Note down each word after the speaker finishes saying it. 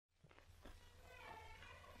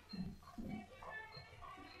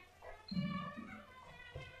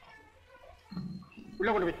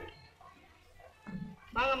உள்ள கொண்டு போய்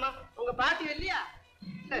வாங்கம்மா. உங்க பாட்டி இல்லையா?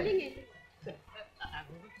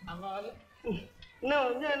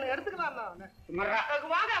 இன்னும் எடுத்துக்கலாம்.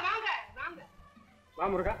 வாங்க வாங்க வாங்க. வா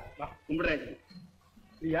முருகா வா. கும்பிடுறேன்.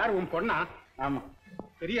 நீ யாரு? உன் பொண்ணா? ஆமா.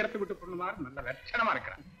 பெரிய இடத்த விட்டு பொண்ணு மாதிரி நல்ல லட்சணமா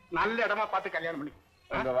இருக்கிறான். நல்ல இடமா பார்த்து கல்யாணம் பண்ணி.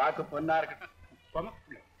 உங்க வாக்கு பொண்ணா இருக்கட்டும். போமா.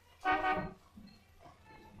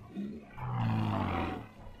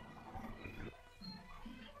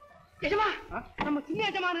 எஜமா, நம்ம சின்ன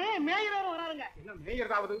எஜமானு மேயர் வராருங்க. என்ன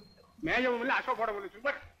மேயர் தாவது? மேயவும் இல்ல, அசோ போடவும் இல்லை.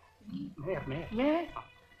 சும்மா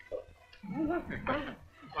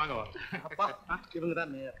வாங்க வா. அப்பா,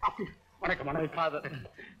 இவங்கதான் மேயர். வணக்கம். வணக்கம் ஃபாதர்.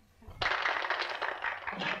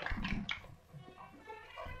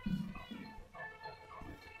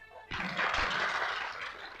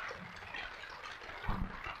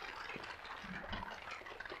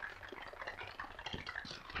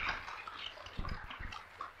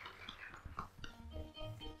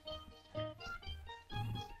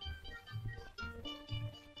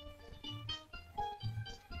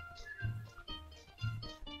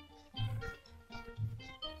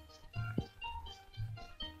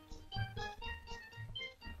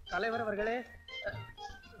 தலைவர் அவர்களே,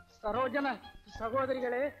 சரோஜன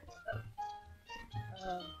சகோதரிகளே,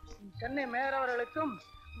 சென்னை மேயர் அவர்களுக்கும்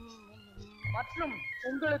மற்றும்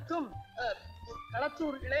உங்களுக்கும்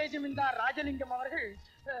களத்தூர் இளைய ஜமீன்தார் ராஜலிங்கம் அவர்கள்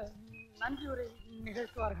நன்றி உரை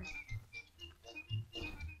நிகழ்த்துவார்கள்.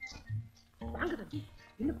 வாங்க தம்பி,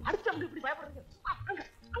 இன்னும் அடுத்தவங்க இப்படி பயப்படுறீங்க.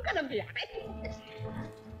 அங்க தம்பி.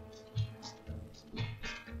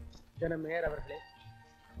 ஜன மேயர் அவர்களே,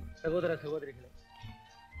 சகோதர சகோதரிகளே,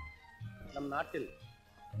 நம் நாட்டில்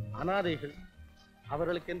அனாதைகள்,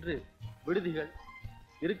 அவர்களுக்கென்று விடுதிகள்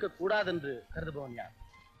இருக்கக்கூடாதென்று கருதுபவன் யார்?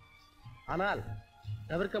 ஆனால்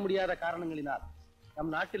தவிர்க்க முடியாத காரணங்களினால்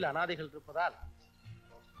நம் நாட்டில் அனாதைகள் இருப்பதால்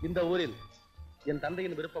இந்த ஊரில் என்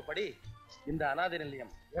தந்தையின் விருப்பப்படி இந்த அனாதை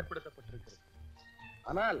நிலையம் ஏற்படுத்தப்பட்டிருக்கிறது.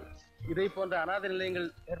 ஆனால் இதை போன்ற அனாதை நிலையங்கள்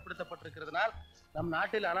ஏற்படுத்தப்பட்டிருக்கிறதுனால் நம்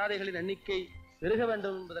நாட்டில் அனாதைகளின் எண்ணிக்கை பெருக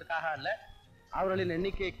வேண்டும் என்பதற்காக அல்ல, அவர்களின்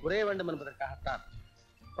எண்ணிக்கை குறைய வேண்டும் என்பதற்காகத்தான்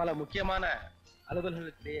பல முக்கியமான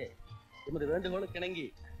அலுவலர்களுக்கிடையே எமது வேண்டுகோளுக்கு இணங்கி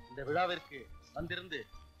இந்த விழாவிற்கு வந்திருந்து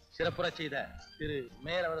சிறப்புற செய்த திரு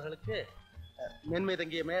மேயர் அவர்களுக்கு, மேன்மை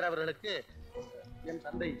தங்கிய மேயர் அவர்களுக்கு என்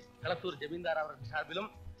தந்தை களத்தூர் ஜமீன்தார் அவர்கள் சார்பிலும்,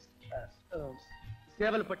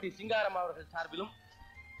 சேவல்பட்டி சிங்காரம் அவர்கள் சார்பிலும்,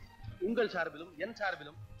 உங்கள் சார்பிலும், என்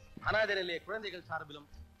சார்பிலும், அனாதை நிலைய குழந்தைகள் சார்பிலும்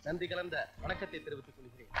நன்றி கலந்த வணக்கத்தை தெரிவித்துக்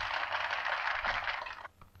கொள்கிறேன்.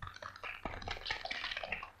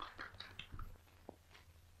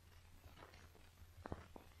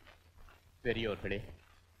 பெரியோர்களே,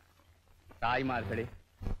 தாய்மார்களே,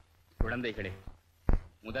 குழந்தைகளே,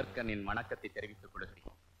 முதற்கண்ணின் வணக்கத்தை தெரிவித்துக் கொள்கிறேன்.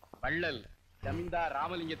 வள்ளல் ஜமீன்தார்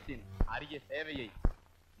ராமலிங்கத்தின் அரிய சேவையை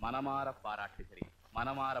மனமாற பாராட்டுகிறேன்.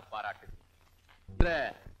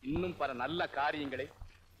 இன்னும் பல நல்ல காரியங்களை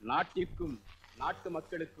நாட்டிற்கும் நாட்டு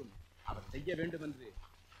மக்களுக்கும் அவர் செய்ய வேண்டும் என்று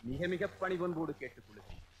மிக மிக பணிவன்போடு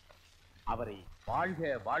கேட்டுக்கொள்கிறேன். அவரை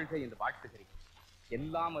வாழ்க வாழ்க என்று வாழ்த்துகிறேன்.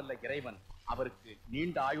 எல்லாம் வல்ல இறைவன் அவருக்கு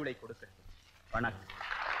நீண்ட ஆயுளை கொடுக்கட்டும். வணக்கம்.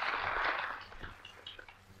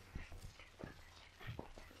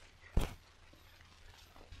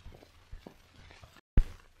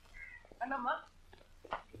 கண்ணம்மா,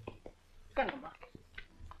 கண்ணம்மா,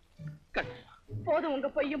 போதும் உங்க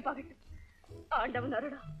பொய்யும் பகட்டும். ஆண்டவன்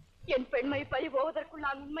அருளா என் பெண்மை பழி போவதற்குள்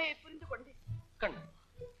நான் உண்மையை புரிந்து கொண்டேன். கண்ணம்மா,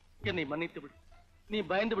 என்னை மன்னித்து விடு. நீ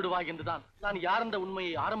பயந்து விடுவாய் என்றுதான் நான் யார் என்ற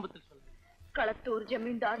உண்மையை ஆரம்பத்தில் சொல்வேன். களத்தூர்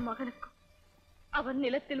ஜமீன்தார் மகனுக்கும் அவன்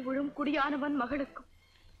நிலத்தில் விழும் குடியானவன் மகளுக்கும்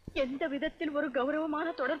எந்த விதத்தில் ஒரு கௌரவமான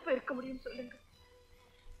தொடர்பு இருக்க முடியும் சொல்லுங்கள்.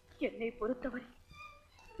 என்னை பொறுத்தவரை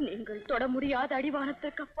நீங்கள் தொட முடியாத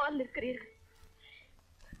அடிவானத்திற்கு அப்பால் நிற்கிறீர்கள்.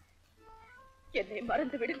 என்னை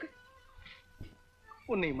மறந்து விடுங்கள்.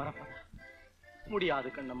 உன்னை மறப்பதா?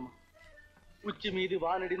 முடியாது கண்ணம்மா. உச்சி மீது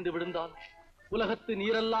வானிடிந்து விழுந்தால் உலகத்து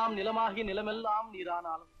நீரெல்லாம் நிலமாகி நிலமெல்லாம்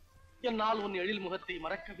நீரானாலும் என்னால் உன் எழில் முகத்தை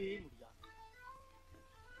மறக்கவே முடியாது.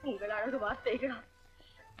 உங்கள் அழகு வார்த்தைகளால்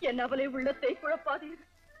என் அவளை உள்ளத்தை குழப்பாதீர்கள்.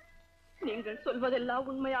 நீங்கள் சொல்வதெல்லாம்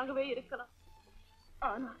உண்மையாகவே இருக்கலாம்.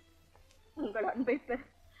 ஆனால் உங்கள் அன்பை பெற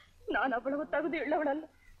நான் அவ்வளவு தகுதி உள்ளவள் அல்ல.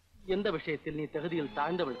 எந்த விஷயத்தில் நீ தகுதியில்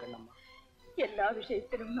தாழ்ந்தவள் கண்ணம்மா? எல்லா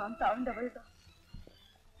விஷயத்திலும் நான் தாழ்ந்தவள் தான்.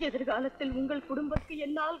 எதிர்காலத்தில் உங்கள் குடும்பத்துக்கு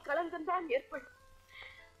என்னால் களங்கம் தான் ஏற்படும்.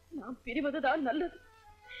 நாம் பிரிவதுதான் நல்லது.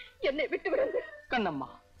 என்னை விட்டு விடுங்கள். கண்ணம்மா,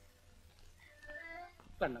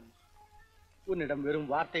 கண்ணம்மா, உன்னிடம் வெறும்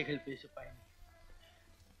வார்த்தைகள் பேச பயன்.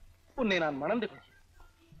 உன்னை நான் மணந்து கொள்கிறேன்.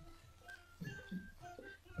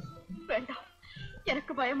 வேண்டாம்,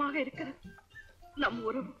 எனக்கு பயமாக இருக்கிறது. நம்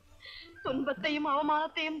உறவு துன்பத்தையும்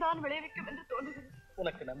அவமானத்தையும் தான் விளைவிக்கும் என்று தோன்றுகிறது.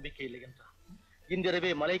 உனக்கு நம்பிக்கை இல்லை என்றால் இன்றிரவே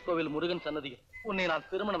மலைக்கோவில் முருகன் சன்னதியில் உன்னை நான்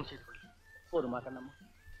திருமணம் செய்து கொள்கிறேன். போதுமா கண்ணம்மா?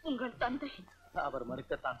 உங்கள் தந்தை அவர்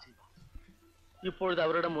மறுக்கத்தான் செய்வார். இப்பொழுது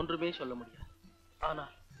அவரிடம் ஒன்றுமே சொல்ல முடியாது.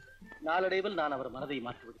 ஆனால் நாளடைவில் நான் அவர் மனதை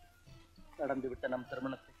மாற்றிவிடுவேன். நடந்துவிட்ட நம்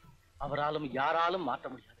திருமணத்தை அவராலும் யாராலும் மாற்ற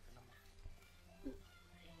முடியாது கண்ணம்மா.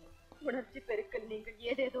 உணர்ச்சி பெருக்கல் நீங்கள்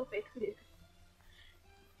ஏதேதோ பேசுகிறீர்கள்.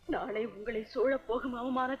 நாளை உங்களை சூழப் போகும்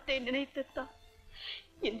அவமானத்தை நினைத்துத்தான்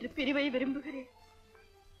இன்று பிரிவை விரும்புகிறேன்.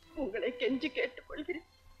 உங்களை கெஞ்சி கேட்டுக்கொள்கிறேன்,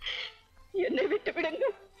 என்னை விட்டு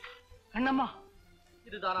விடுங்கள். கண்ணம்மா,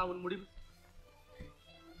 இதுதானா உன் முடிவு?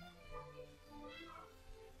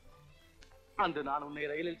 அன்று நான் உன்னை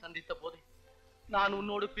ரயிலில் சந்தித்த போதே நான்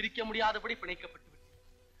உன்னோடு பிரிக்க முடியாதபடி பிணைக்கப்பட்டு விட்டேன்.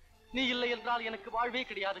 நீ இல்லை என்றால் எனக்கு வாழ்வே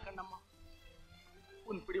கிடையாது கண்ணம்மா.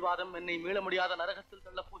 உன் பிடிவாதம் என்னை மீள முடியாத நரகத்தில்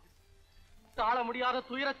தள்ளப் போகிறது. தாழ முடியாத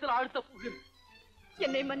துயரத்தில் ஆழ்த்தப் போகிறது.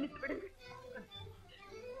 என்னை மன்னித்து விடுங்கள்.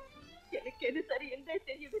 எனக்கு எது சரி என்றே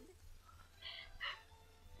தெரியவில்லை.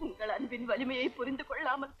 உங்கள் அன்பின் வலிமையை புரிந்து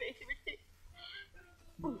கொள்ளாமல் பேசிவிட்டேன்.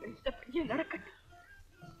 உங்கள் இஷ்டப்படியே நடக்கட்டும்.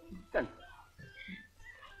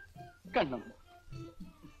 கண்ணம்மா,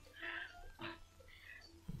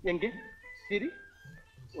 எங்கே சரி?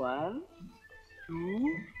 1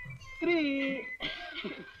 2 3.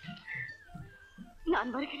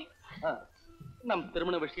 நான் வருகிறேன். நம்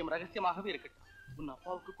திருமண விஷயம் ரகசியமாகவே இருக்கட்டும். உன்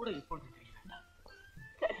அப்பாவுக்கு கூட இப்பொழுது தெரிய வேண்டாம்.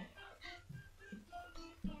 சரி.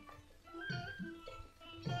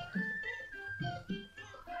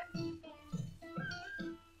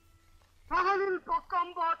 பகலில்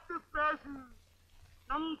பக்கம் பார்த்து பேசு.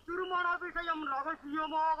 நம் திருமண விஷயம்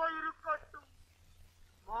ரகசியமாக இருக்கட்டும்.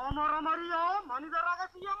 மாமரமறியா மனித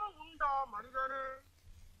ரகசியமும் உண்டா மனிதனே?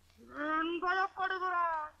 ஏன்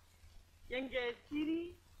பயப்படுகிறாய்? எங்கே சிரி?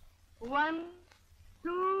 1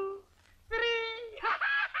 2 3.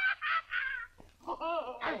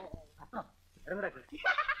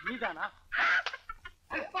 நீதானா?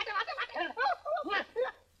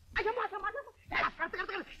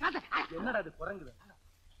 என்னடா அது குரங்குது?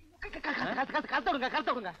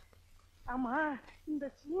 கருத்தவிடுங்க. ஆமா, இந்த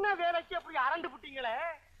சின்ன வேலைக்கு அப்படி அரண்டு புட்டீங்களே,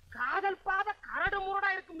 காதல் பாத கரடு முரடா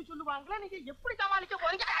இருக்குன்னு சொல்லுவாங்களே, நீங்க எப்படி சமாளிக்க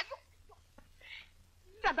போறீங்க?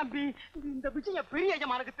 தம்பி, இந்த விஷயம் பெரிய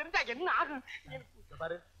ஐயமானுக்கு தெரிஞ்சா என்ன ஆகும்?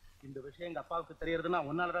 பாரு, இந்த விஷயம் எங்க அப்பாவுக்கு தெரியறதுன்னா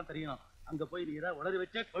உன்னாலதான் தெரியணும். அங்க போய் நீ ஏதாவது உளறி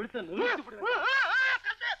வச்சே கழுத்த நிறுத்தி.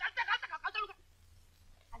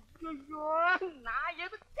 ஐயோ, நான்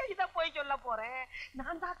எதுக்கு இத போய் சொல்ல போறேன்?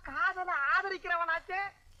 நான் தான் காதலை ஆதரிக்கிறவனாச்சே.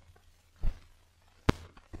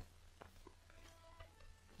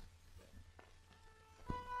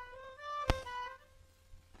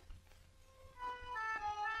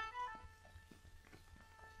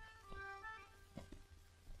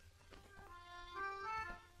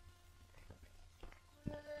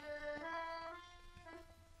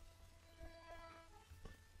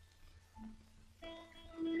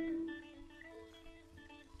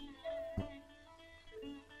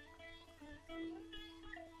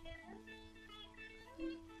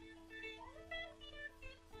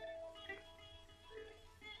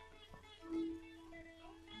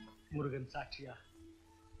 முருகன் சாட்சியா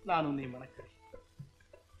நான் உன்னை மணக்கிறேன்.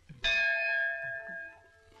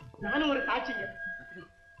 நானும் ஒரு சாட்சிங்க.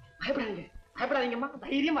 பயப்படாதீங்கம்மா,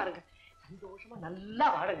 தைரியமா இருங்க. சந்தோஷமா நல்லா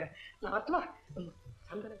வாடுங்க. நான்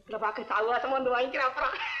சந்தனத்துல பார்க்க சாவகாசமா வந்து வாங்கிக்கிறேன்.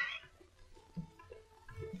 அப்புறம்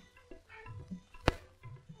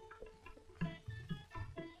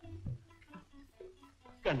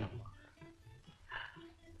கண்ணம்மா,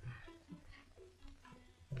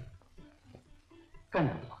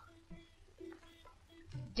 கண்ணம்மா,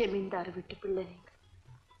 ஜமீன்தார் வீட்டு பிள்ளை நீங்க.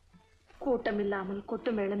 கூட்டம் இல்லாமல்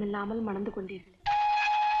கொட்டு மேளம் இல்லாமல் மணந்து கொண்டீர்கள்.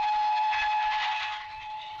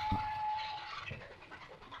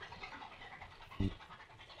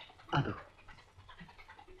 அதோ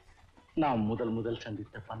நாம் முதல்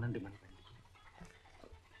சந்தித்த 12 மணி வண்டி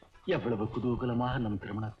எவ்வளவு குதூகலமாக நம்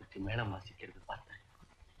திருமணத்திற்கு மேளம் வாசிக்கிறது பார்த்தேன்.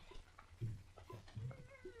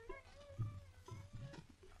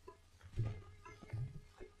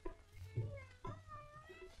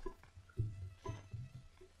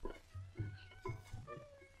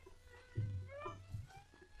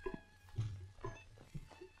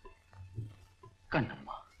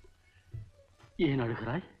 கண்ணம்மா, ஏன்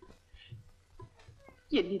அழுகிறாய்?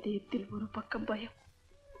 என் இதயத்தில் ஒரு பக்கம் பயம்,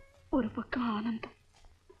 ஒரு பக்கம் ஆனந்தம்.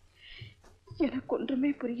 எனக்கு ஒன்றுமே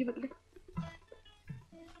புரியவில்லை.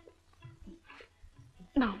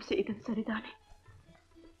 நாம் செய்தது சரிதானே?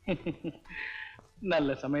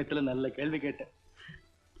 நல்ல சமயத்துல நல்ல கேள்வி கேட்ட.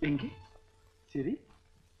 எங்கே சரி?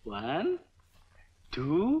 1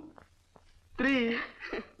 2 3.